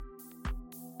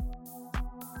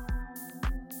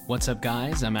What's up,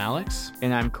 guys? I'm Alex,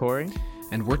 And I'm Corey.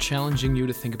 and we're challenging you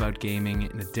to think about gaming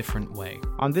in a different way.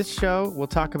 On this show, we'll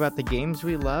talk about the games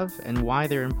we love and why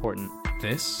they're important.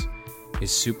 This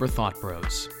is Super Thought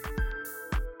Bros.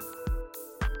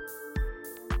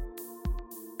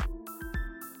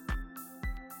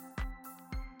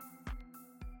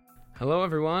 Hello,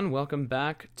 everyone. Welcome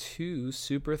back to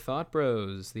Super Thought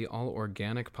Bros, the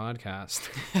all-organic podcast.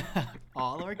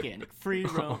 All organic, free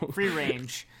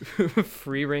range.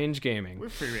 Free-range gaming. We're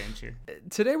free range here.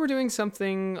 Today we're doing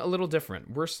something a little different.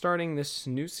 We're starting this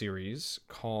new series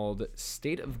called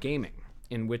State of Gaming,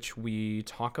 in which we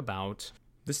talk about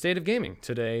the state of gaming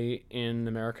today in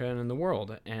America and in the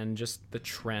world, and just the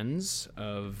trends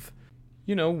of,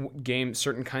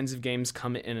 certain kinds of games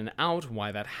come in and out,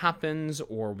 why that happens,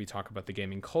 or we talk about the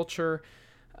gaming culture.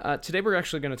 Today we're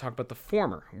actually going to talk about the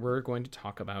former. We're going to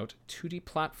talk about 2D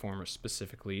platformers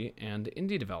specifically and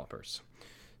indie developers.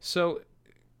 So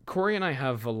Corey and I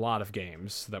have a lot of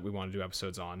games that we want to do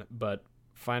episodes on, but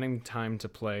finding time to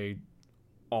play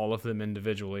all of them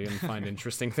individually and find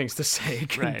interesting things to say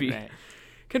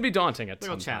can be daunting at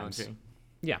Little sometimes. challenging.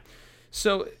 Yeah.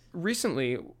 So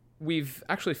recently, we've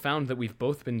actually found that we've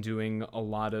both been doing a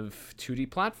lot of 2D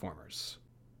platformers.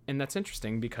 And that's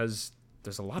interesting because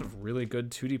there's a lot of really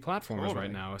good 2D platformers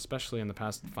right now, especially in the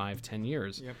past 5-10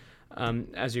 years. Yep.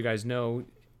 As you guys know,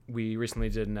 we recently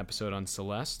did an episode on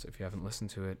Celeste. If you haven't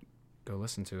listened to it, go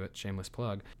listen to it. Shameless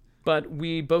plug. But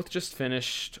we both just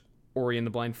finished Ori and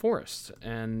the Blind Forest.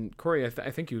 And Corey, I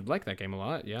think you'd like that game a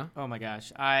lot, yeah? Oh my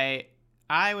gosh, I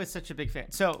was such a big fan.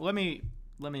 So let me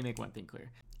make one thing clear.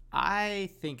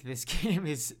 I think this game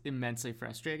is immensely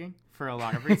frustrating for a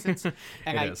lot of reasons,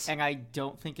 and I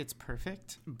don't think it's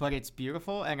perfect, but it's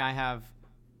beautiful, and I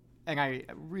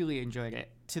really enjoyed it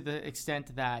to the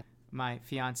extent that my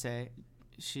fiance,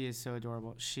 she is so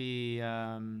adorable. She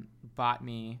bought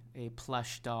me a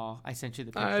plush doll. I sent you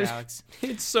the picture, Alex.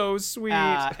 It's so sweet.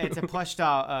 It's a plush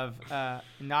doll of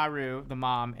Naru, the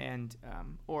mom, and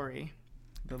Ori,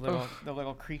 the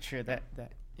little creature that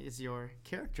is your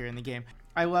character in the game.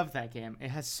 I love that game. It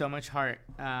has so much heart,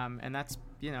 and that's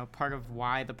part of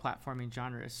why the platforming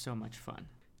genre is so much fun.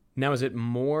 Now, is it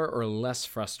more or less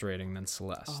frustrating than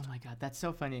Celeste? Oh my god, that's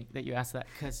so funny that you asked that,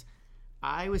 because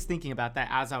I was thinking about that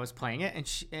as I was playing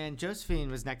it, and Josephine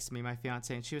was next to me, my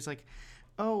fiance, and she was like,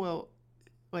 "Oh well,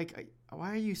 like,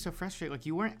 why are you so frustrated? Like,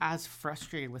 you weren't as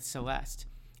frustrated with Celeste."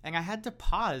 And I had to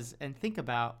pause and think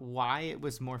about why it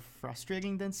was more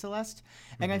frustrating than Celeste,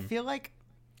 and I feel like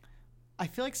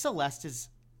Celeste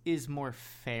is more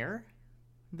fair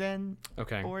than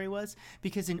Ori was,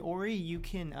 because in Ori you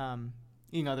can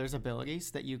there's abilities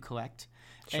that you collect.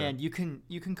 Sure. And you can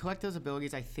collect those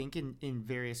abilities, I think, in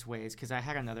various ways, because I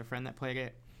had another friend that played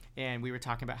it and we were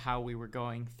talking about how we were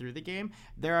going through the game.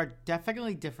 There are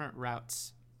definitely different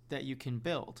routes that you can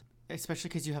build, especially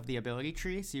because you have the ability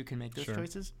tree, so you can make those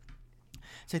choices.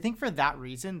 So I think for that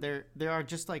reason, there are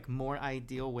just like more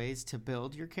ideal ways to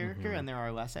build your character, and there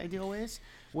are less ideal ways.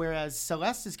 Whereas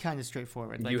Celeste is kind of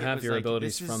straightforward. Like, you have your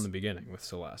abilities from the beginning with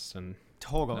Celeste, and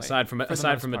totally aside from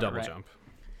a double jump.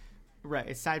 Right,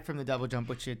 aside from the double jump,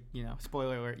 which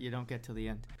spoiler alert, you don't get to the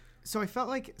end. So I felt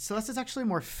like Celeste is actually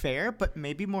more fair, but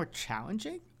maybe more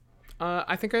challenging.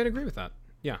 I think I'd agree with that.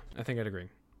 Yeah, I think I'd agree.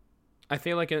 I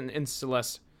feel like in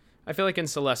Celeste,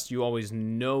 you always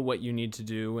know what you need to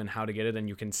do and how to get it, and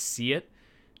you can see it,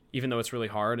 even though it's really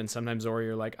hard. And sometimes Ori,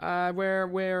 you're like,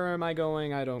 where am I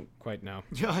going? I don't quite know.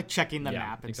 You're like checking the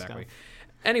map and stuff.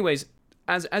 Anyways,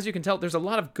 as you can tell, there's a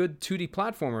lot of good 2D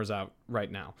platformers out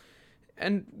right now.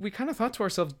 And we kind of thought to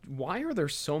ourselves, why are there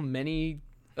so many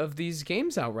of these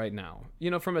games out right now?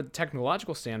 From a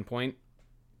technological standpoint,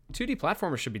 2D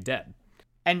platformers should be dead.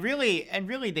 And really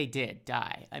they did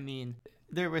die. I mean,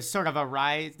 there was sort of a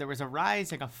rise. There was a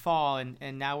rise and a fall,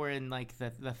 and now we're in like the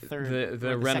third,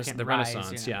 the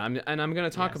Renaissance. Yeah, I'm going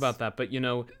to talk about that. But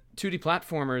 2D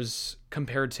platformers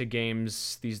compared to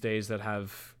games these days that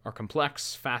are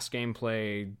complex, fast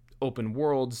gameplay, open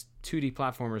worlds, 2D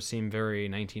platformers seem very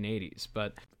 1980s.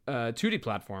 But 2D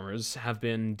platformers have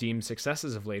been deemed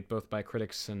successes of late, both by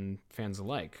critics and fans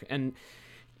alike. And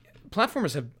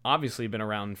platformers have obviously been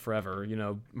around forever.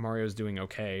 Mario's doing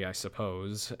okay, I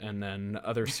suppose. And then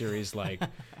other series like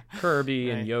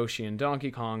Kirby and Yoshi and Donkey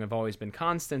Kong have always been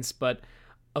constants. But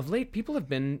of late, people have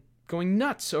been going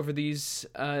nuts over these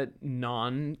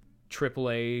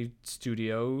non-AAA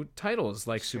studio titles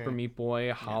like Super Meat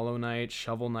Boy, Hollow Knight,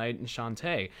 Shovel Knight, and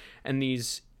Shantae. And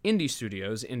these indie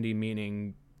studios, indie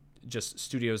meaning just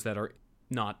studios that are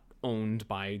not owned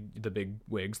by the big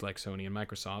wigs like Sony and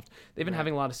Microsoft, they've been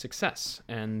having a lot of success.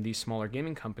 And these smaller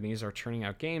gaming companies are churning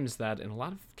out games that in a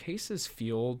lot of cases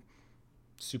feel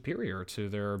superior to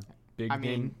their big I game.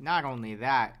 mean, not only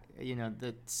that,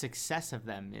 the success of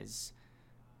them is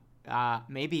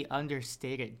maybe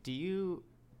understated. Do you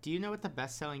know what the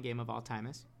best-selling game of all time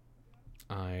is?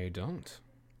 I don't.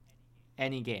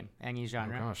 Any game, any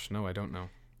genre. Oh gosh, no, I don't know.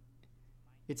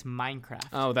 It's Minecraft.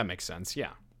 Oh, that makes sense.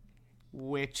 Yeah.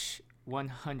 Which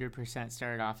 100%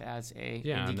 started off as a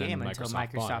Yeah, indie and then game until Microsoft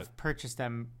bought Microsoft it. purchased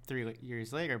them 3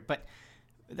 years later. But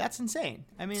that's insane.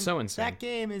 I mean, So insane. that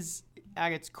game is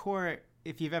at its core.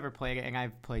 If you've ever played it, and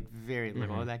I've played very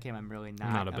little of that game, I'm really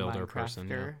not a builder person,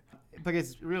 yeah. Minecrafter. But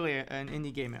it's really an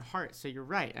indie game at heart. So you're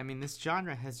right. I mean, this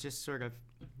genre has just sort of,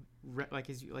 like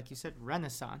you said,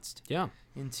 renaissanced Yeah.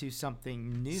 into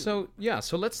something new. So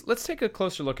let's take a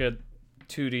closer look at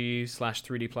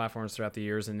 2D/3D platforms throughout the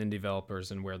years and indie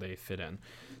developers and where they fit in.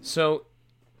 So,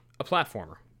 a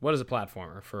platformer. What is a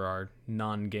platformer for our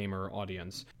non-gamer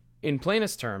audience? In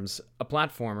plainest terms, a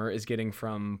platformer is getting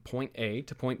from point A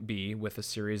to point B with a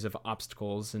series of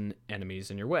obstacles and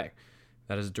enemies in your way.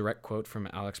 That is a direct quote from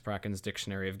Alex Bracken's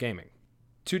Dictionary of Gaming.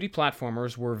 2D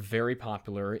platformers were very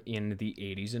popular in the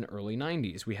 80s and early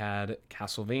 90s. We had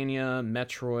Castlevania,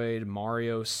 Metroid,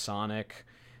 Mario, Sonic.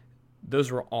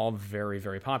 Those were all very,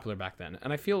 very popular back then.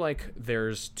 And I feel like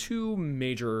there's two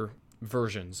major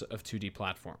versions of 2D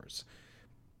platformers.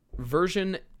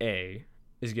 Version A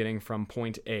is getting from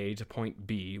point A to point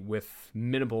B with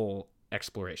minimal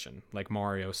exploration, like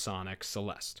Mario, Sonic,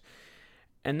 Celeste.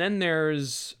 And then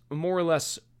there's more or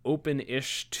less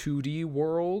open-ish 2D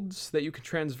worlds that you can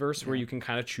transverse where you can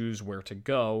kind of choose where to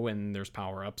go, and there's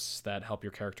power-ups that help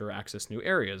your character access new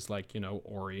areas, like,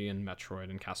 Ori and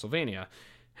Metroid and Castlevania,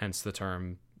 hence the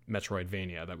term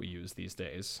Metroidvania that we use these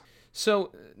days.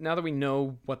 So now that we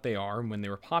know what they are and when they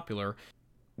were popular,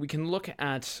 we can look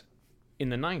at, in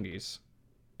the 90s,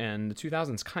 and the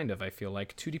 2000s I feel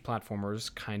like 2D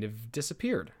platformers kind of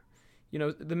disappeared.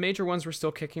 The major ones were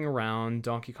still kicking around,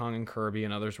 Donkey Kong and Kirby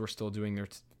and others were still doing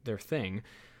their thing,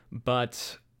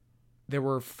 but there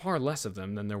were far less of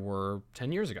them than there were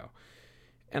 10 years ago.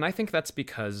 And I think that's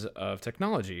because of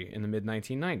technology in the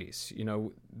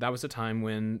mid-1990s. That was a time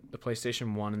when the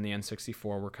PlayStation 1 and the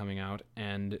N64 were coming out,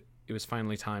 and it was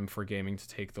finally time for gaming to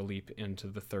take the leap into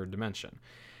the third dimension.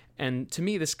 And to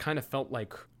me, this kind of felt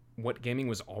like what gaming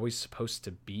was always supposed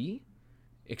to be,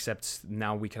 except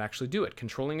now we could actually do it,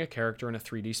 controlling a character in a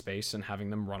 3D space and having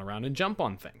them run around and jump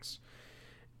on things.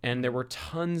 And there were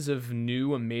tons of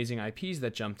new amazing IPs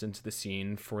that jumped into the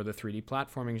scene for the 3D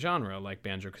platforming genre, like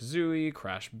Banjo-Kazooie,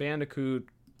 Crash Bandicoot,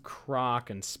 Croc,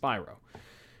 and Spyro.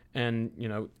 And,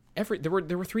 there were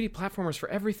 3D platformers for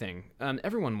everything.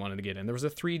 Everyone wanted to get in. There was a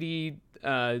 3D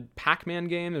Pac-Man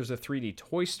game. There was a 3D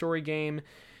Toy Story game.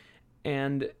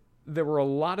 And there were a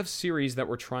lot of series that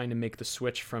were trying to make the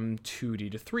switch from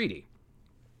 2D to 3D.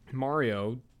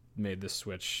 Mario made the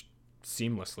switch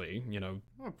seamlessly,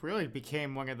 Well, it really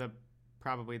became one of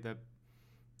probably the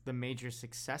major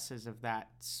successes of that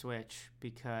switch,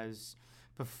 because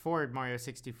before Mario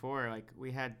 64, like,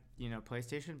 we had,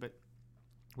 PlayStation, but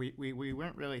we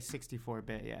weren't really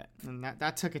 64-bit yet. And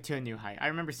that took it to a new height. I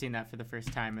remember seeing that for the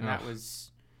first time, and that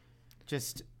was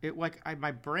just,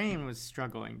 my brain was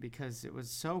struggling because it was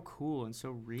so cool and so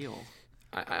real.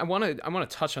 I want to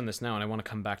touch on this now, and I want to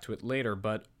come back to it later,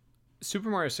 but Super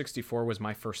Mario 64 was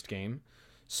my first game,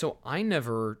 so I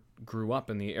never grew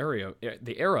up in the era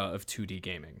of 2D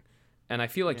gaming. And I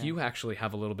feel like you actually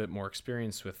have a little bit more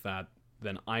experience with that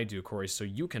than I do, Corey, so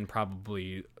you can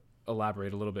probably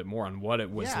elaborate a little bit more on what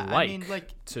it was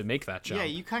to make that jump.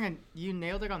 Yeah, you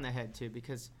nailed it on the head too,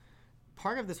 because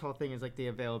part of this whole thing is like the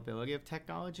availability of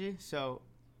technology. So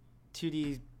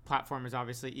 2D platform is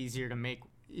obviously easier to make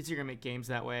games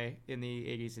that way in the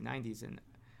 80s and 90s, and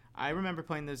I remember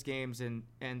playing those games, and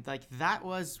like, that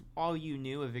was all you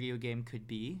knew a video game could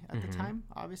be at the time.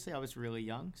 Obviously, I was really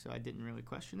young, so I didn't really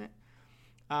question it.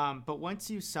 But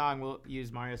once you saw, and we'll use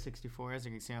Mario 64 as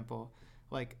an example,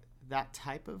 like, that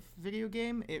type of video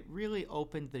game, it really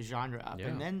opened the genre up. Yeah.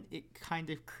 And then it kind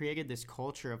of created this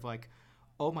culture of like,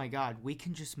 oh my God, we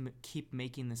can just keep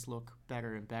making this look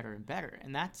better and better and better.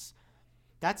 And that's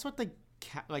what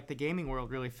the gaming world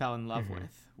really fell in love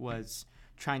with, was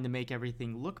trying to make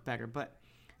everything look better. But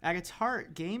at its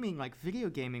heart, gaming, like video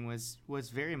gaming, was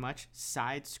very much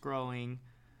side-scrolling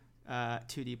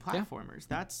 2D platformers.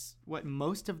 Yeah. That's what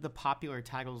most of the popular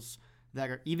titles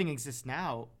that even exist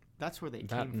now, that's where they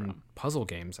came from. Puzzle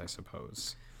games, I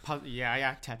suppose.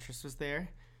 Yeah, Tetris was there,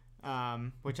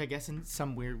 which I guess in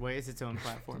some weird way is its own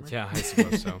platformer. Yeah, I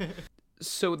suppose so.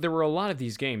 So there were a lot of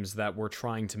these games that were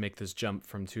trying to make this jump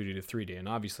from 2D to 3D, and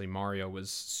obviously Mario was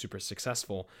super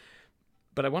successful.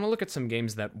 But I want to look at some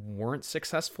games that weren't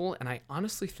successful, and I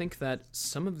honestly think that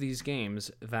some of these games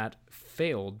that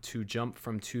failed to jump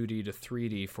from 2D to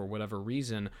 3D for whatever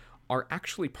reason are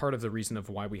actually part of the reason of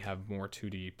why we have more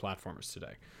 2D platformers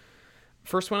today.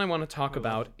 First one I want to talk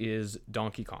about is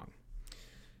Donkey Kong.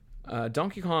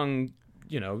 Donkey Kong,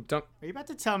 Are you about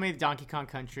to tell me Donkey Kong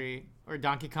Country or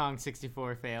Donkey Kong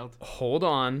 64 failed? hold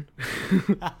on.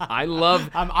 I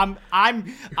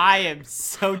am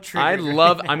so triggered.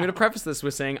 I'm going to preface this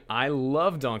with saying I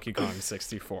love Donkey Kong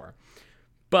 64.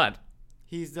 But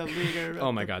he's the leader of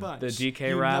oh my the god, bunch. the DK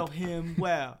you rap. know him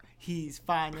well. He's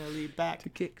finally back To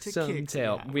kick some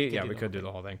tail. We could do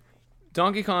the whole thing.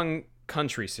 Donkey Kong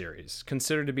Country series,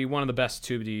 considered to be one of the best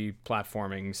 2D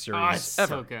platforming series it's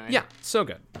ever. so good. Yeah, so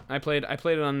good. I played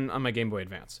it on my Game Boy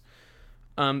Advance.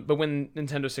 But when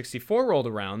Nintendo 64 rolled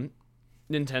around,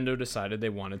 Nintendo decided they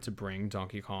wanted to bring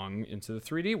Donkey Kong into the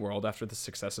 3D world after the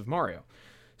success of Mario.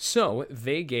 So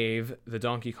they gave the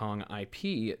Donkey Kong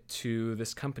IP to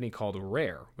this company called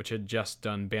Rare, which had just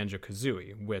done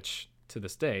Banjo-Kazooie, which to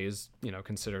this day is,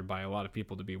 considered by a lot of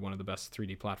people to be one of the best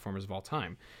 3D platformers of all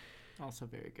time. Also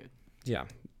very good. Yeah,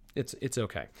 it's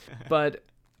okay. But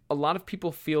a lot of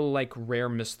people feel like Rare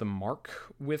missed the mark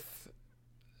with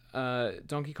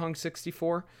Donkey Kong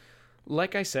 64.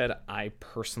 Like I said, I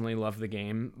personally love the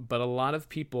game, but a lot of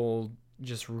people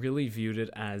just really viewed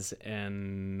it as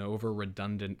an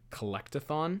over-redundant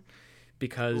collectathon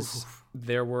because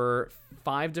there were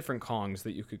 5 different Kongs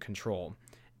that you could control,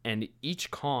 and each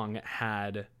Kong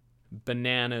had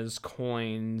bananas,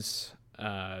 coins,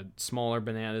 smaller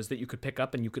bananas that you could pick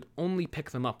up, and you could only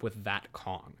pick them up with that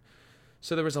Kong.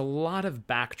 So there was a lot of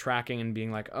backtracking and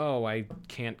being like, oh, I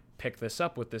can't pick this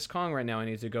up with this Kong right now. I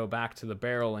need to go back to the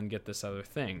barrel and get this other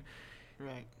thing.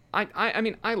 Right. I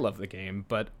mean, I love the game,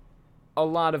 but a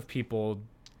lot of people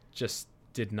just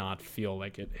did not feel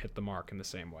like it hit the mark in the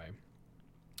same way.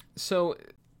 So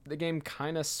the game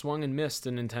kind of swung and missed,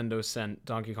 and Nintendo sent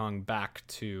Donkey Kong back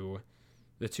to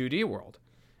the 2D world.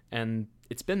 And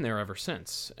it's been there ever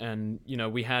since. And,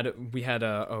 we had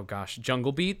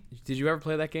Jungle Beat. Did you ever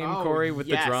play that game, Corey, with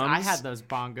the drums? I had those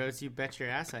bongos. You bet your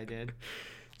ass I did.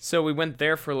 So we went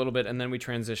there for a little bit, and then we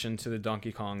transitioned to the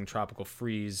Donkey Kong Tropical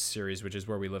Freeze series, which is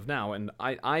where we live now. And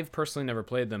I've personally never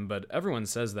played them, but everyone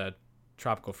says that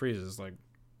Tropical Freeze is like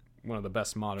one of the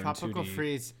best modern Tropical 2D.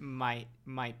 Freeze might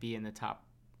be in the top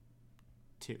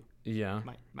 2. Yeah,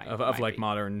 Might of be.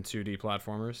 modern 2D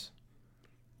platformers.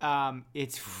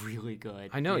 It's really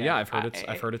good. I know. Yeah, I've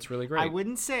heard it's really great. I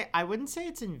wouldn't say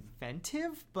it's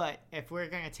inventive, but if we're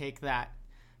gonna take that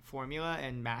formula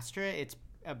and master it, it's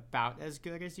about as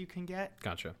good as you can get.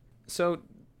 Gotcha. So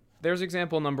there's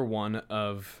example number 1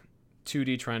 of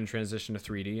 2D trying to transition to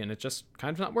 3D, and it just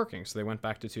kind of not working. So they went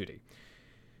back to 2D.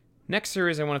 Next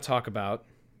series I want to talk about,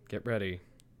 get ready,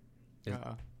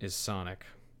 is Sonic.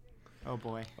 Oh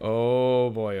boy. Oh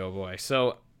boy.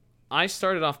 So I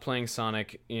started off playing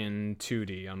Sonic in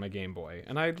 2D on my Game Boy,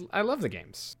 and I love the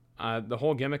games. The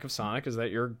whole gimmick of Sonic is that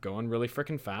you're going really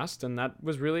freaking fast, and that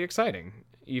was really exciting,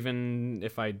 even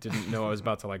if I didn't know I was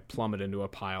about to plummet into a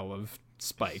pile of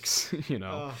spikes,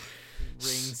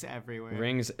 Rings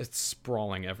everywhere. It's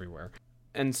sprawling everywhere.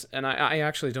 And I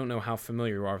actually don't know how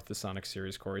familiar you are with the Sonic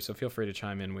series, Corey, so feel free to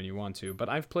chime in when you want to, but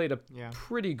I've played a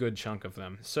pretty good chunk of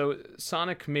them. So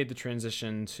Sonic made the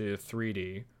transition to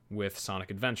 3D with Sonic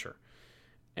Adventure.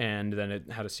 And then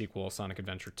it had a sequel, Sonic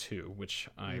Adventure 2, which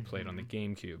I played on the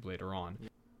GameCube later on. Yeah.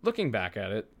 Looking back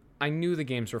at it, I knew the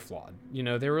games were flawed.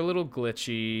 They were a little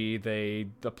glitchy.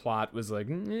 The plot was like,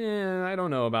 I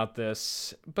don't know about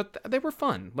this. But they were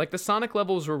fun. The Sonic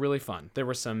levels were really fun. There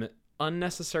were some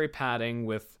unnecessary padding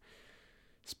with,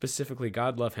 specifically,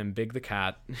 God love him, Big the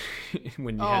Cat,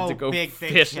 when you had to go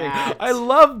fishing. I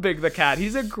love Big the Cat.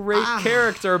 He's a great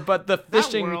character, but the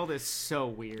fishing... That world is so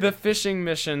weird. The fishing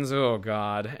missions, oh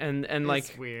God. And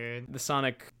it's weird. The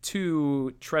Sonic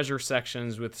 2 treasure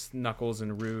sections with Knuckles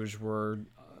and Rouge were,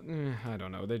 I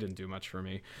don't know, they didn't do much for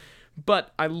me.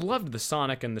 But I loved the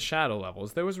Sonic and the Shadow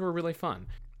levels. Those were really fun.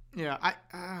 Yeah,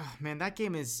 man, that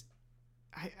game is...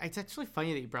 it's actually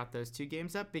funny that you brought those 2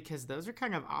 games up because those are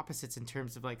kind of opposites in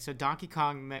terms of so Donkey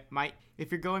Kong might,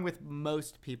 if you're going with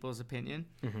most people's opinion,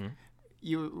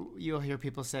 you'll hear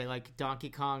people say Donkey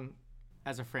Kong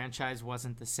as a franchise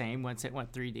wasn't the same once it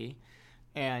went 3D,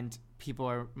 and people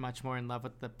are much more in love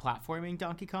with the platforming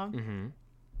Donkey Kong.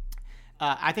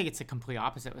 I think it's the complete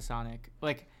opposite with Sonic.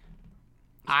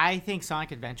 I think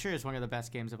Sonic Adventure is one of the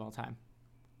best games of all time.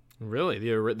 Really?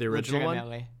 The original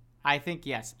one? I think,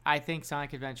 yes. I think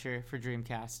Sonic Adventure for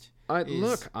Dreamcast.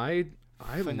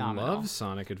 I phenomenal. love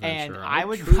Sonic Adventure.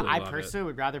 And truly I love it. personally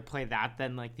would rather play that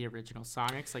than like the original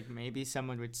Sonics. Like maybe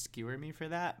someone would skewer me for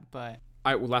that, but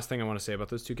Last thing I want to say about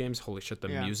those two games, holy shit, the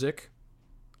Yeah. music.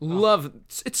 Love,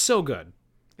 it's so good.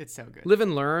 it's so good. Live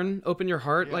and learn, open your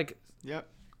heart, Yep. like Yep.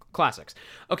 classics.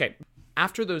 Okay,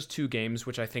 after those two games,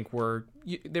 which I think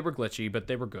they were glitchy, but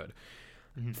they were good,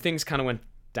 things kind of went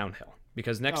downhill.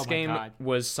 Because next Oh my game God.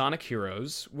 was Sonic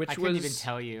Heroes, which I was couldn't even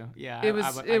tell you. Yeah, it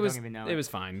was I it was don't even know. it was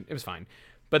fine. It was fine.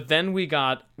 But then we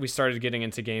started getting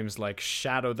into games like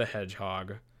Shadow the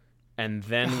Hedgehog, and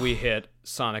then we hit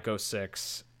Sonic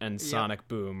 06 and Sonic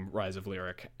Boom Rise of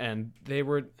Lyric, and they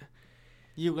were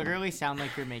You literally sound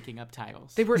like you're making up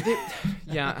titles.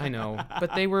 yeah, I know,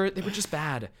 but they were just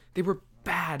bad. They were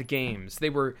bad games. They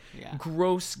were Yeah.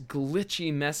 gross,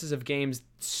 glitchy messes of games,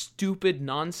 stupid,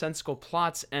 nonsensical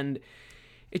plots, and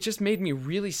it just made me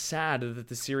really sad that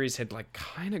the series had like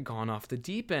kind of gone off the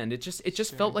deep end. It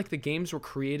just felt like the games were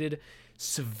created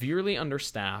severely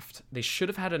understaffed. They should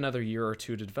have had another year or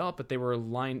two to develop, but they were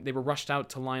rushed out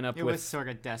to line up It with was sort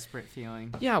of desperate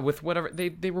feeling. with whatever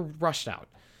they were rushed out.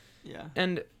 Yeah.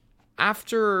 And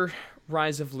after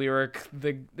Rise of Lyric,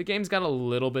 the games got a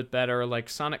little bit better. Like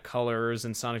Sonic Colors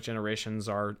and Sonic Generations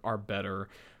are better,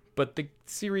 but the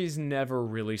series never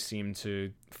really seemed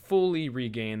to fully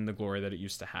regain the glory that it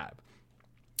used to have.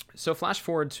 So flash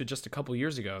forward to just a couple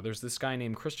years ago, there's this guy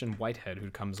named Christian Whitehead who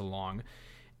comes along,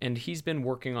 and he's been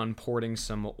working on porting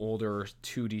some older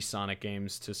 2D Sonic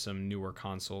games to some newer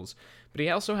consoles. But he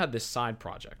also had this side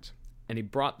project, and he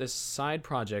brought this side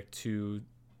project to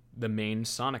the main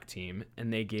Sonic team,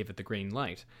 and they gave it the green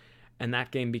light. And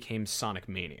that game became Sonic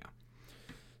Mania.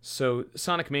 So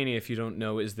Sonic Mania, if you don't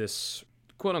know, is this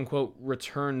quote-unquote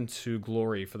return to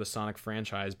glory for the Sonic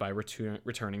franchise by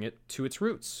returning it to its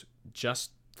roots.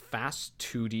 Just fast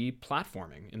 2D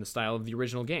platforming in the style of the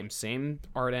original game. Same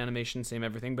art animation, same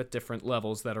everything, but different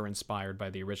levels that are inspired by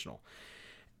the original.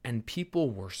 And people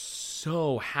were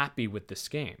so happy with this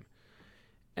game.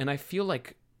 And I feel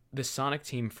like the Sonic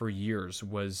team for years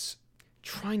was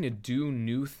trying to do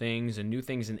new things,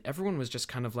 and everyone was just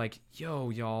kind of like, yo,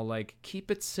 y'all, like,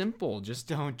 keep it simple. Just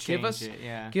Don't give change us it,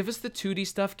 yeah. give us the 2D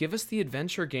stuff, give us the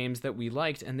adventure games that we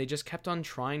liked. And they just kept on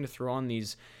trying to throw on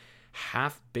these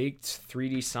half-baked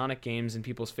 3D Sonic games in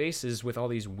people's faces with all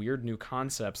these weird new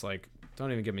concepts. Like,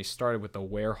 don't even get me started with the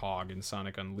Werehog in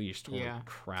Sonic Unleashed. Holy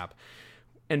crap.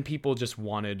 And people just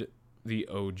wanted the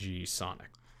OG Sonic.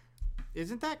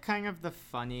 Isn't that kind of the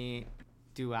funny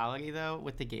duality though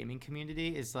with the gaming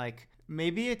community? Is like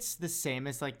maybe it's the same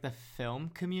as like the film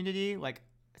community. Like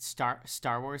Star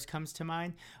Wars comes to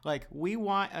mind. Like we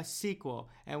want a sequel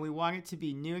and we want it to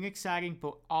be new and exciting,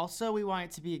 but also we want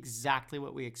it to be exactly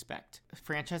what we expect.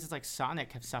 Franchises like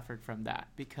Sonic have suffered from that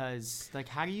because like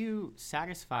how do you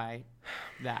satisfy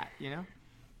that, you know?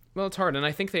 Well, it's hard, and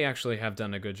I think they actually have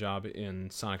done a good job in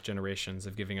Sonic Generations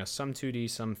of giving us some 2D,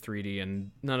 some 3D,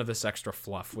 and none of this extra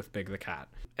fluff with Big the Cat.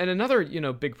 And another,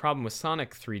 big problem with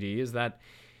Sonic 3D is that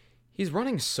he's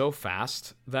running so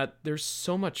fast that there's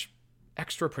so much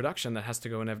extra production that has to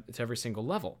go into every single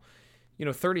level.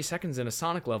 30 seconds in a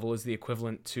Sonic level is the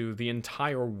equivalent to the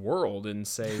entire world in,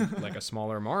 say, like a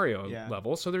smaller Mario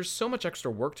level. So there's so much extra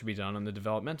work to be done on the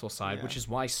developmental side, which is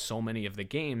why so many of the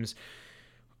games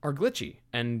are glitchy,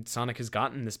 and Sonic has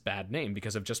gotten this bad name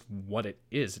because of just what it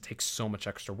is. It takes so much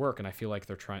extra work, and I feel like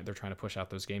they're trying to push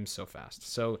out those games so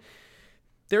fast. So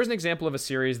there's an example of a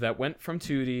series that went from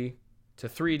 2D to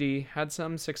 3D, had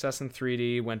some success in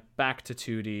 3D, went back to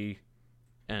 2D,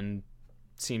 and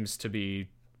seems to be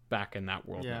back in that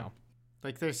world now.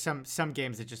 Like there's some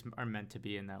games that just are meant to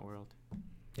be in that world.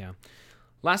 Yeah.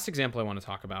 Last example I want to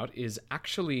talk about is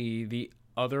actually the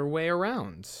other way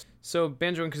around. So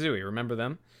Banjo and Kazooie, remember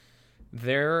them?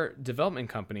 Their development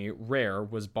company, Rare,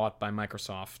 was bought by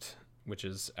Microsoft, which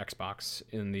is Xbox,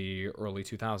 in the early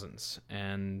 2000s.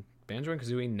 And Banjo and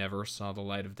Kazooie never saw the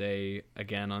light of day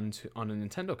again on a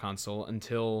Nintendo console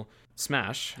until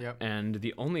Smash. Yep. And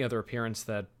the only other appearance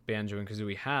that Banjo and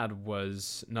Kazooie had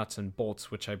was Nuts and Bolts,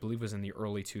 which I believe was in the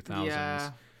early 2000s.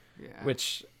 Yeah.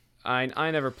 Which I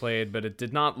never played, but it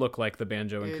did not look like the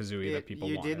Banjo and Kazooie that people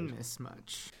wanted. You didn't miss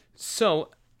much. So,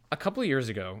 a couple of years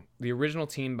ago, the original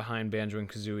team behind Banjo and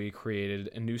Kazooie created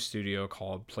a new studio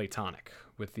called Playtonic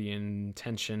with the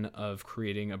intention of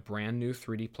creating a brand new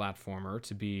 3D platformer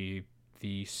to be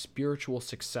the spiritual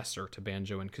successor to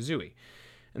Banjo and Kazooie.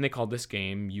 And they called this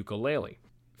game Yooka-Laylee.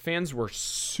 Fans were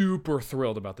super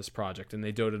thrilled about this project, and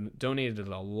they donated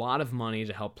a lot of money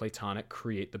to help Playtonic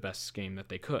create the best game that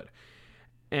they could.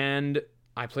 And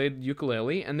I played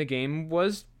Yooka-Laylee, and the game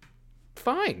was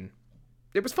fine.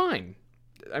 It was fine.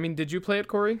 I mean, did you play it,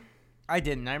 Corey? I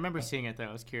didn't. I remember seeing it though.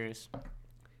 I was curious.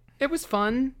 It was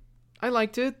fun. I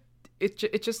liked it. It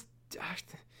just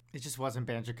It just wasn't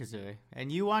Banjo-Kazooie.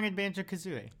 And you wanted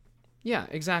Banjo-Kazooie. yeah,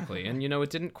 exactly. And it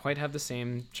didn't quite have the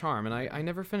same charm, and I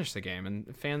never finished the game,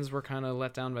 and fans were kind of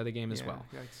let down by the game as well.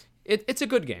 Yikes. It's a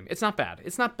good game. It's not bad.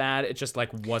 It's not bad. It just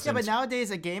like wasn't. Yeah, but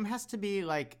nowadays a game has to be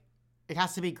like, it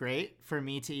has to be great for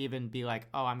me to even be like,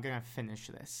 oh, I'm gonna finish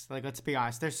this. Like, let's be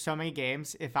honest. There's so many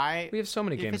games. We have so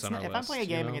many games on our list. If I'm playing a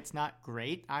game and it's not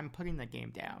great, I'm putting the game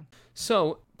down.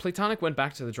 So Playtonic went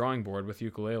back to the drawing board with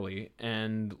Yooka-Laylee,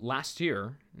 and last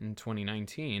year in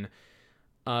 2019,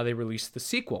 they released the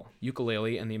sequel,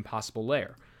 Yooka-Laylee and the Impossible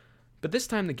Lair. But this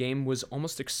time the game was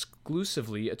almost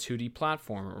exclusively a 2D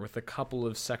platformer, with a couple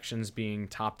of sections being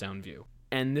top-down view.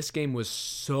 And this game was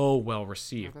so well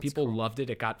received. People loved it.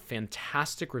 It got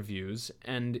fantastic reviews.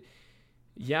 And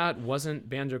yeah, it wasn't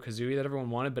Banjo-Kazooie that everyone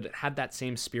wanted, but it had that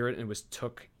same spirit and it was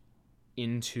took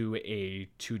into a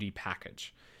 2D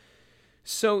package.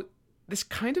 So this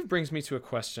kind of brings me to a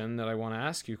question that I want to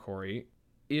ask you, Corey.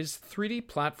 Is 3D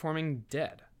platforming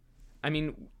dead? I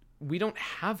mean, we don't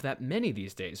have that many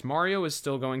these days. Mario is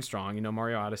still going strong.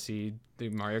 Mario Odyssey, the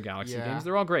Mario Galaxy games,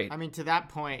 they're all great. I mean, to that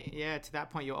point,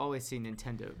 you'll always see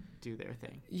Nintendo do their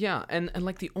thing. Yeah, and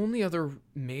like the only other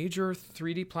major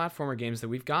 3D platformer games that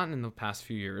we've gotten in the past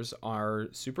few years are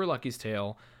Super Lucky's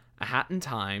Tale, A Hat in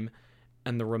Time,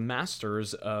 and the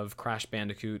remasters of Crash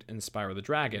Bandicoot and Spyro the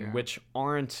Dragon, which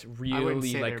aren't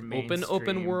really like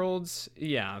open worlds.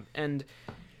 Yeah, and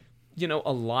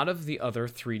a lot of the other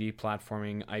 3D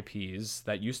platforming IPs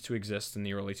that used to exist in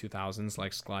the early 2000s,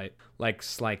 like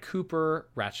Sly Cooper,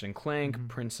 Ratchet and Clank,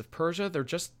 Prince of Persia, they're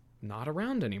just not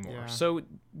around anymore. Yeah. So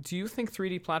do you think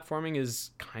 3D platforming is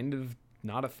kind of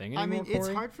not a thing anymore, I mean, it's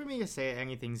hard for me to say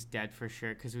anything's dead for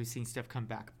sure because we've seen stuff come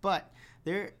back. But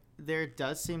there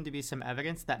does seem to be some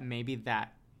evidence that maybe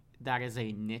that is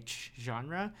a niche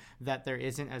genre that there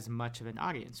isn't as much of an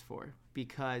audience for,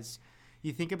 because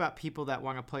you think about people that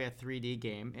want to play a 3D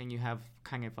game, and you have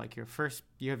kind of like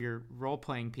you have your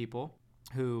role-playing people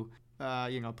who,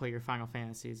 play your Final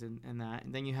Fantasies and that.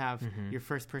 And then you have your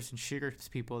first-person shooters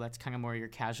people. That's kind of more your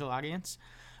casual audience.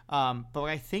 But what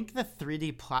I think the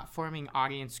 3D platforming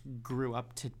audience grew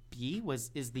up to be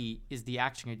is the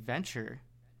action-adventure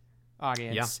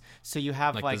audience. Yeah. So you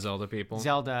have like the Zelda people.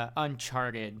 Zelda,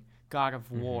 Uncharted, God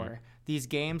of War. These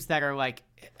games that are like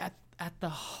at the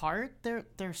heart,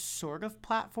 they're sort of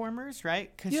platformers,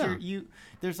 right? Because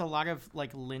there's a lot of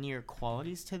like linear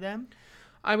qualities to them.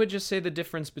 I would just say the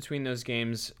difference between those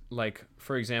games, like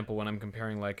for example, when I'm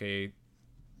comparing like a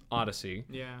Odyssey,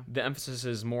 the emphasis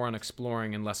is more on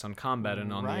exploring and less on combat,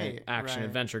 and on the action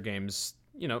adventure games,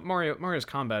 Mario's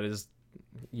combat is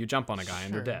you jump on a guy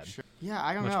and they're dead. Sure. Yeah,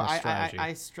 I don't know.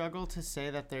 I struggle to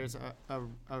say that there's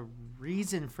a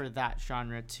reason for that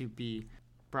genre to be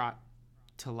brought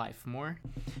to life more,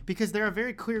 because there are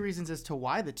very clear reasons as to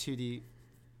why the 2D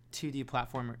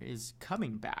platformer is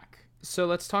coming back. So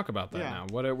let's talk about that now.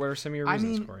 What are some of your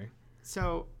reasons, Corey?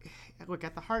 So look,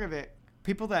 at the heart of it,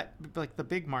 people that like the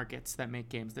big markets that make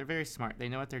games, they're very smart. They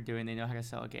know what they're doing. They know how to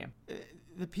sell a game.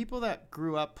 The people that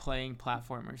grew up playing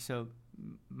platformers, so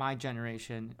my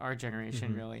generation, our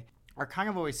generation really, are kind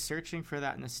of always searching for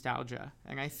that nostalgia.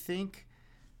 And I think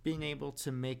being able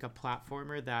to make a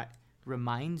platformer that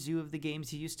reminds you of the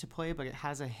games you used to play, but it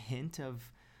has a hint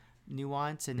of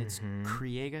nuance and it's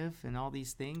creative and all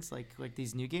these things like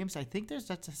these new games, I think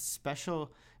that's a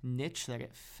special niche that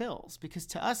it fills, because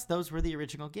to us those were the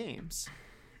original games.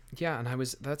 Yeah,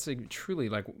 and that's truly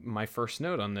like my first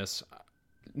note on this.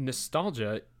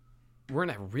 Nostalgia, we're in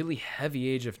a really heavy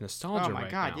age of nostalgia right now. Oh my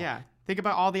god, yeah. Think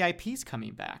about all the IPs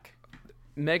coming back.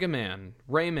 Mega Man,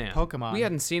 Rayman, Pokemon. We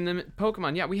hadn't seen them.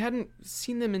 Pokemon, yeah, we hadn't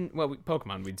seen them in. Well,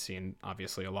 Pokemon we'd seen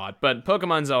obviously a lot, but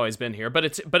Pokemon's always been here. But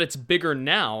it's bigger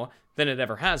now than it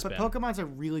ever has been. But Pokemon's a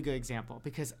really good example,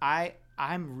 because I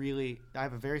have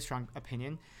a very strong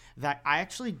opinion that I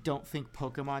actually don't think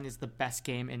Pokemon is the best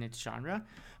game in its genre.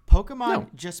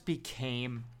 Pokemon just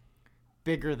became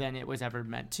bigger than it was ever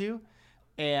meant to.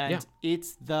 And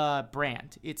it's the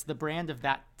brand. It's the brand of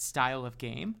that style of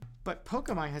game. But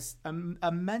Pokemon has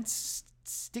immense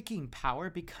sticking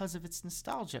power because of its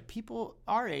nostalgia. People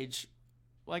our age,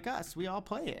 like us, we all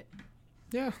play it.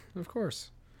 Yeah, of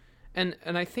course. And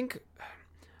I think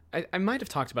I might have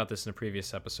talked about this in a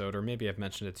previous episode, or maybe I've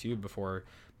mentioned it to you before,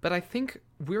 but I think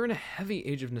we're in a heavy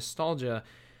age of nostalgia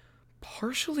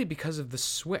partially because of the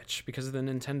Switch, because of the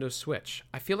Nintendo Switch.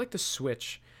 I feel like the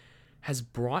Switch has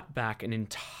brought back an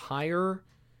entire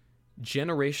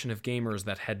generation of gamers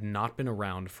that had not been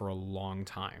around for a long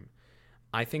time.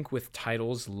 I think with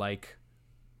titles like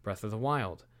Breath of the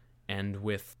Wild, and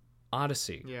with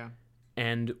Odyssey. Yeah.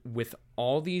 And with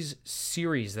all these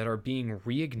series that are being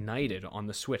reignited on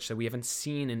the Switch that we haven't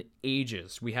seen in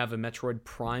ages, we have a Metroid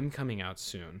Prime coming out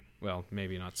soon. Well,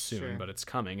 maybe not soon, Sure. but it's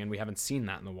coming, and we haven't seen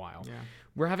that in a while. Yeah.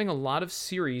 We're having a lot of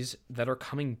series that are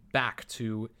coming back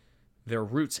to their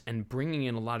roots and bringing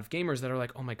in a lot of gamers that are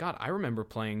like, oh my God, I remember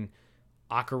playing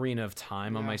Ocarina of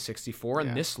Time on my 64, and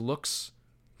Yeah. this looks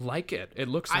like it. It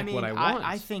looks like what I want.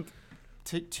 I think,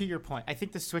 to your point, I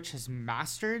think the Switch has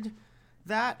mastered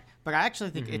that, but I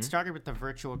actually think it started with the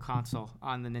Virtual Console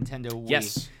on the Nintendo Wii.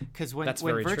 Yes, Because when that's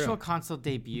very Virtual true. Console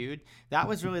debuted, that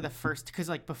was really the first. Because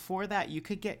like before that, you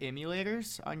could get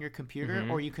emulators on your computer,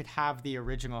 or you could have the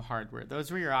original hardware.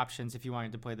 Those were your options if you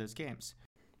wanted to play those games.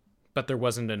 But there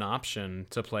wasn't an option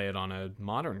to play it on a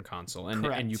modern console, and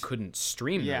Correct. you couldn't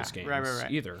stream Yeah, those games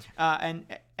right. either.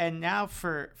 And now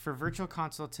for Virtual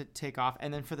Console to take off,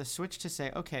 and then for the Switch to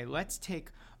say, okay, let's take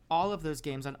all of those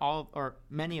games on all or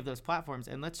many of those platforms,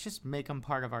 and let's just make them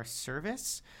part of our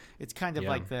service. It's kind of Yeah.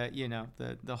 like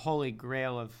the holy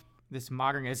grail of this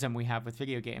modernism we have with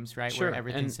video games, right? Sure, Where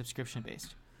everything's and- subscription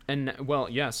based. And well,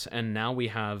 yes, and now we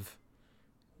have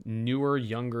newer,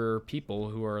 younger people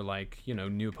who are like,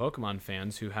 new Pokemon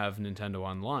fans who have Nintendo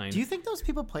Online. Do you think those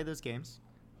people play those games?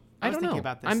 I was don't thinking know.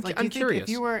 about this. I'm do you think curious.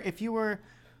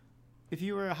 If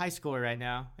you were a high schooler right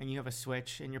now and you have a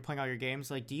Switch and you're playing all your games,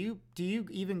 like do you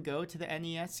even go to the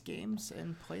NES games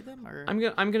and play them? Or I'm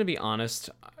gonna be honest.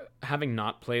 Having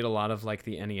not played a lot of like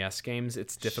the NES games,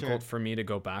 it's difficult Sure. for me to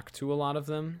go back to a lot of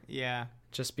them, yeah.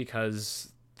 just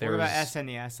because What there's about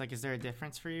SNES? Like, is there a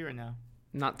difference for you or no?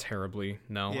 not terribly.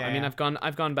 No, Yeah, I mean yeah.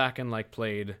 I've gone back and like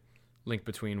played Link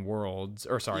Between Worlds,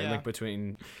 or sorry, Yeah. Link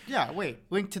Between. Yeah. Wait.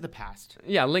 Link to the Past.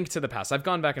 Yeah, Link to the Past. I've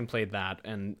gone back and played that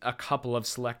and a couple of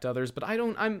select others, but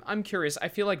I'm curious. I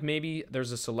feel like maybe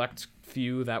there's a select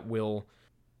few that will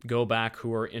go back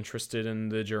who are interested in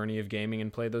the journey of gaming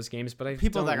and play those games, but I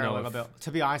People don't that are know a little if- bit,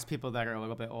 to be honest, people that are a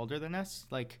little bit older than us,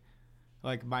 like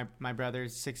my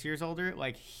brother's 6 years older,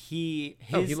 like his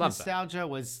he loves that. nostalgia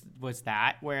was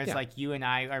that, whereas Yeah. like you and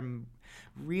I are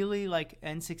really like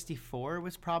N64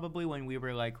 was probably when we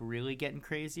were like really getting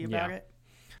crazy about Yeah. it.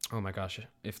 Oh my gosh!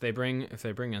 If they bring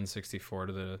N64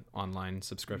 to the online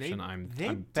subscription, They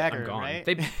I'm better, gone.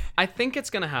 right? I think it's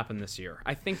gonna happen this year.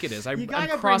 I think it is. You I'm gotta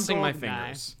bring crossing my GoldenEye.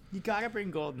 fingers. You gotta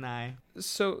bring GoldenEye.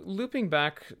 So looping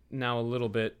back now a little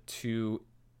bit to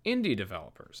indie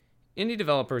developers. Indie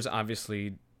developers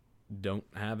obviously don't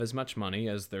have as much money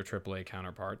as their AAA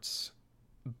counterparts,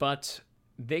 but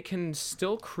they can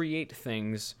still create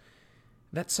things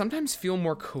that sometimes feel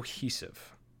more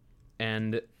cohesive.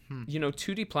 And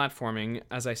 2D platforming,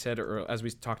 as I said, or as we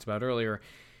talked about earlier,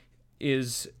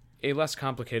 is a less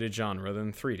complicated genre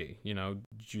than 3D.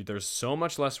 There's so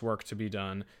much less work to be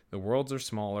done. The worlds are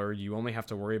smaller. You only have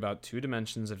to worry about 2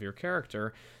 dimensions of your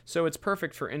character. So it's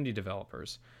perfect for indie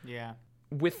developers. Yeah.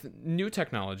 With new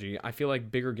technology, I feel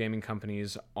like bigger gaming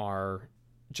companies are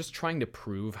just trying to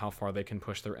prove how far they can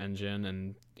push their engine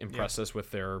and impress us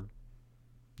with their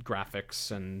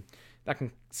graphics, and that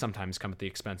can sometimes come at the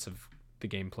expense of the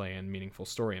gameplay and meaningful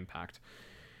story impact.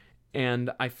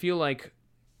 And I feel like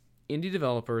indie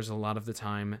developers, a lot of the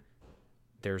time,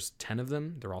 there's 10 of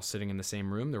them. They're all sitting in the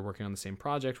same room. They're working on the same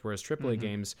project, whereas AAA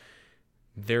games,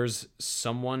 there's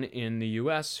someone in the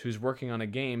US who's working on a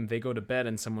game. They go to bed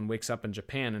and someone wakes up in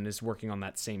Japan and is working on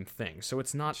that same thing. So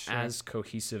it's not Sure. as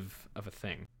cohesive of a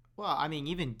thing. Well, I mean,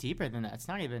 even deeper than that. It's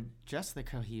not even just the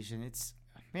cohesion. It's,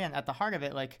 man, at the heart of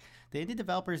it, like, the indie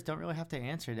developers don't really have to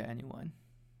answer to anyone.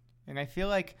 And I feel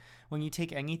like when you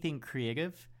take anything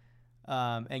creative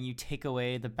and you take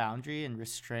away the boundary and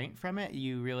restraint from it,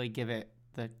 you really give it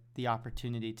the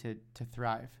opportunity to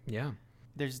thrive. Yeah.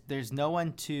 There's no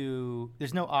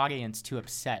audience to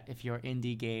upset if your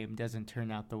indie game doesn't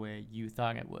turn out the way you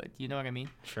thought it would. You know what I mean?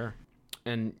 Sure.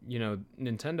 And,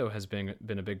 Nintendo has been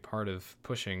a big part of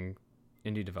pushing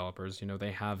indie developers.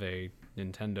 They have a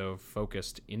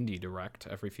Nintendo-focused indie direct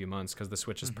every few months because the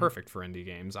Switch is perfect for indie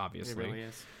games, obviously. It really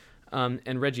is.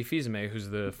 And Reggie Fils-Aimé, who's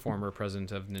the former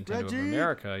president of Nintendo of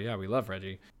America, yeah, we love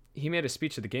Reggie. He made a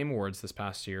speech at the Game Awards this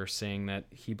past year saying that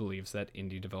he believes that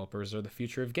indie developers are the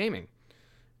future of gaming,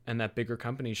 and that bigger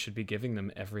companies should be giving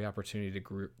them every opportunity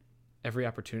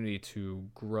to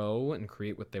grow and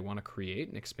create what they want to create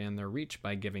and expand their reach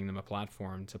by giving them a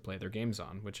platform to play their games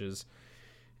on, which is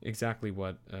exactly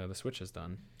what the Switch has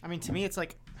done. I mean, to me, it's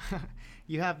like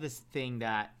you have this thing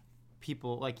that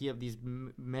people, like, you have these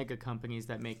mega companies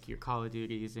that make your Call of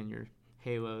Duties and your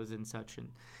Halos and such. And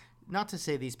not to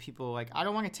say these people, like, I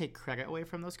don't want to take credit away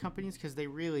from those companies because they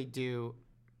really do,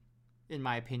 in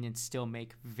my opinion, still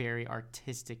make very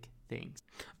artistic things.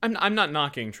 I'm not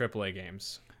knocking AAA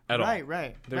games at all.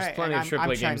 Right. There's right. plenty And of AAA I'm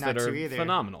trying games not that to are either.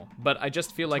 phenomenal, but I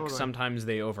just feel like Totally. sometimes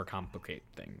they overcomplicate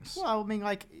things. Well, I mean,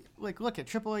 like look at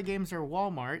AAA games are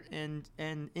Walmart, and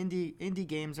indie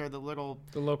games are the local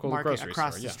market grocery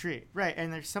across store, the yeah. street, right?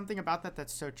 And there's something about that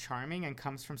that's so charming and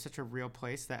comes from such a real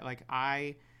place that like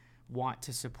I want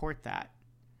to support that.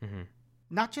 Mm-hmm.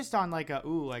 Not just on like a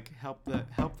help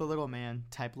the little man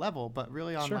type level, but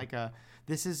really on Sure. like a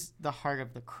this is the heart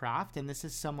of the craft, and this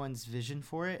is someone's vision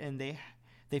for it, and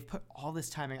they've put all this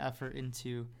time and effort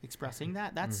into expressing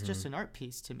that. That's Mm-hmm. just an art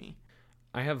piece to me.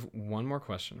 I have one more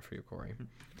question for you, Corey.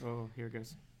 Oh, here it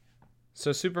goes.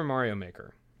 So Super Mario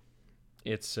Maker,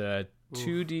 it's a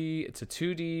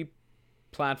 2D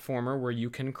platformer where you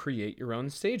can create your own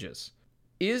stages.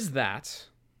 Is that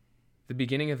the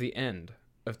beginning of the end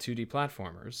of 2D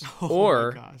platformers, Oh my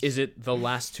or gosh. is it the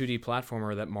last 2D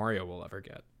platformer that Mario will ever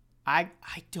get? I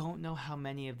don't know how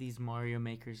many of these Mario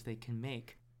Makers they can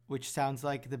make, which sounds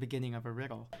like the beginning of a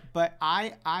riddle. But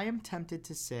I am tempted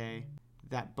to say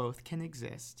that both can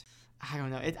exist. I don't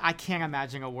know. I can't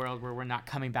imagine a world where we're not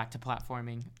coming back to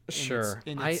platforming. Sure.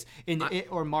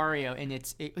 Or Mario.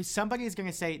 Somebody is going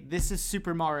to say, this is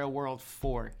Super Mario World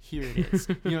 4. Here it is.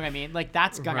 You know what I mean? Like,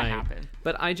 that's going to happen.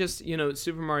 But I just,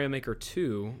 Super Mario Maker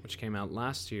 2, which came out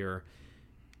last year,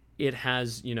 it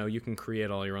has, you can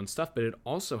create all your own stuff, but it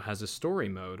also has a story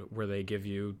mode where they give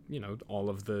you, all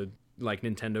of the, like,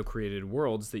 Nintendo created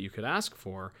worlds that you could ask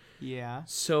for. Yeah.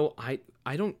 So I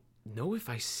don't know if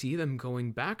I see them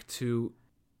going back to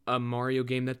a Mario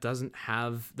game that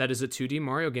is a 2D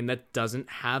Mario game that doesn't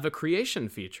have a creation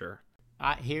feature.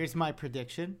 Here's my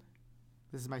prediction.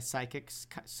 This is my psychic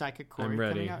Corey I'm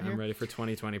ready. coming out here. I'm ready for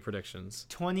 2020 predictions.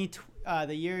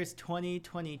 The year is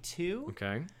 2022.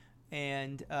 Okay.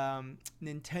 And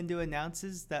Nintendo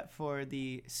announces that for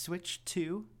the Switch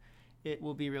 2, it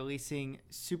will be releasing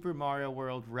Super Mario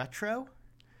World Retro.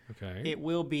 Okay. It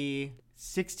will be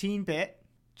 16-bit,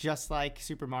 just like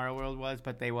Super Mario World was,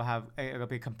 but it'll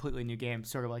be a completely new game,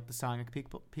 sort of like the Sonic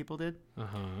people did.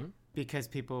 Uh-huh. Because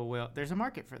there's a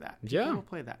market for that. Yeah. People will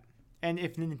play that. And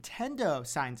if Nintendo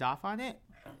signs off on it,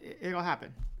 it'll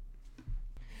happen.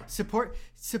 Support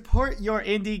your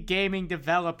indie gaming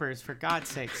developers, for God's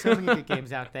sake. So many good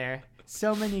games out there.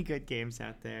 So many.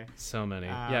 So many.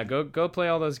 Yeah, go play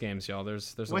all those games, y'all.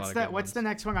 There's a lot of good What's ones. the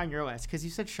next one on your list? Because you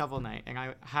said Shovel Knight, and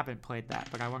I haven't played that,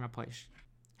 but I want to play.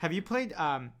 Have you played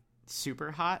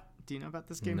Super Hot? Do you know about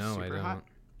this game? No, Super I don't. Hot?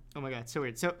 Oh my God, so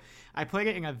weird. So I played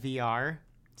it in a VR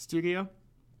studio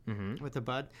with a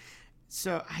bud.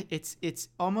 So it's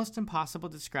almost impossible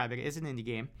to describe it. It is an indie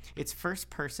game. It's first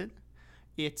person.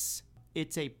 It's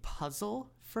a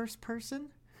puzzle first person.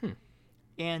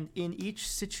 And in each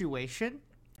situation,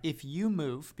 if you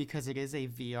move, because it is a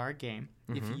VR game,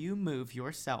 if you move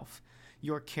yourself,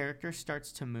 your character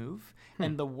starts to move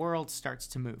and the world starts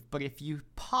to move. But if you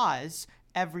pause,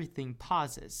 everything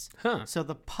pauses. Huh. So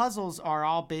the puzzles are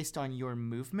all based on your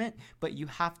movement, but you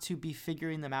have to be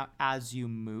figuring them out as you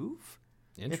move.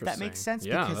 If that makes sense,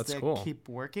 Yeah, because that's they cool. keep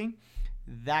working.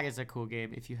 That is a cool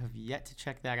game. If you have yet to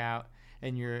check that out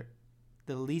and you're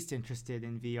the least interested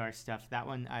in VR stuff, that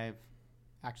one I've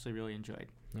actually really enjoyed.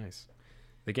 Nice.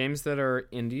 The games that are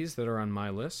indies that are on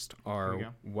my list Here we are go.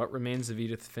 What Remains of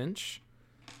Edith Finch,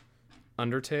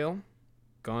 Undertale,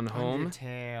 Gone Home.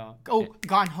 Undertale. Oh,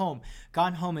 Gone Home.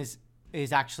 Gone Home is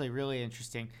actually really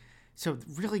interesting. So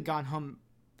really, Gone Home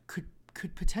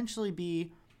could potentially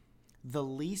be the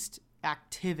least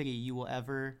activity you will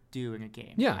ever do in a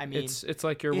game. Yeah, I mean, it's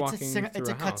like you're walking through it's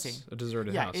a a house, cutscene. a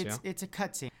deserted Yeah, house. it's a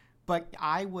cutscene. But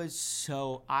I was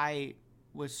so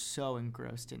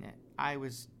engrossed in it. I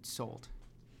was sold.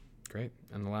 Great.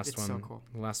 And the last It's one, so cool.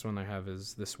 the last one I have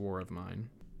is This War of Mine.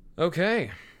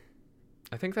 Okay,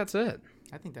 I think that's it.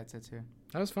 I think that's it too.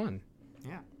 That was fun.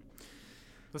 Yeah.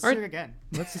 Let's All do right. it again.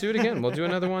 Let's do it again. We'll do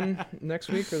another one next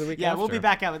week or the week Yeah, after.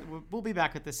 we'll be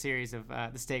back with the series of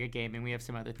the State of Gaming. We have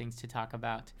some other things to talk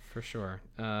about. For sure.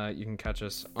 You can catch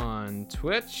us on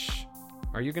Twitch.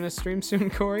 Are you going to stream soon,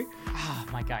 Corey? Oh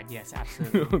my God, yes,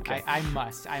 absolutely. Okay. I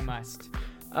must.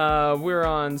 We're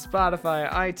on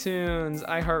Spotify, iTunes,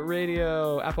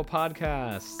 iHeartRadio, Apple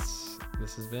Podcasts.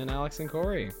 This has been Alex and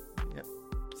Corey. Yep.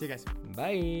 See you guys.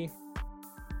 Bye.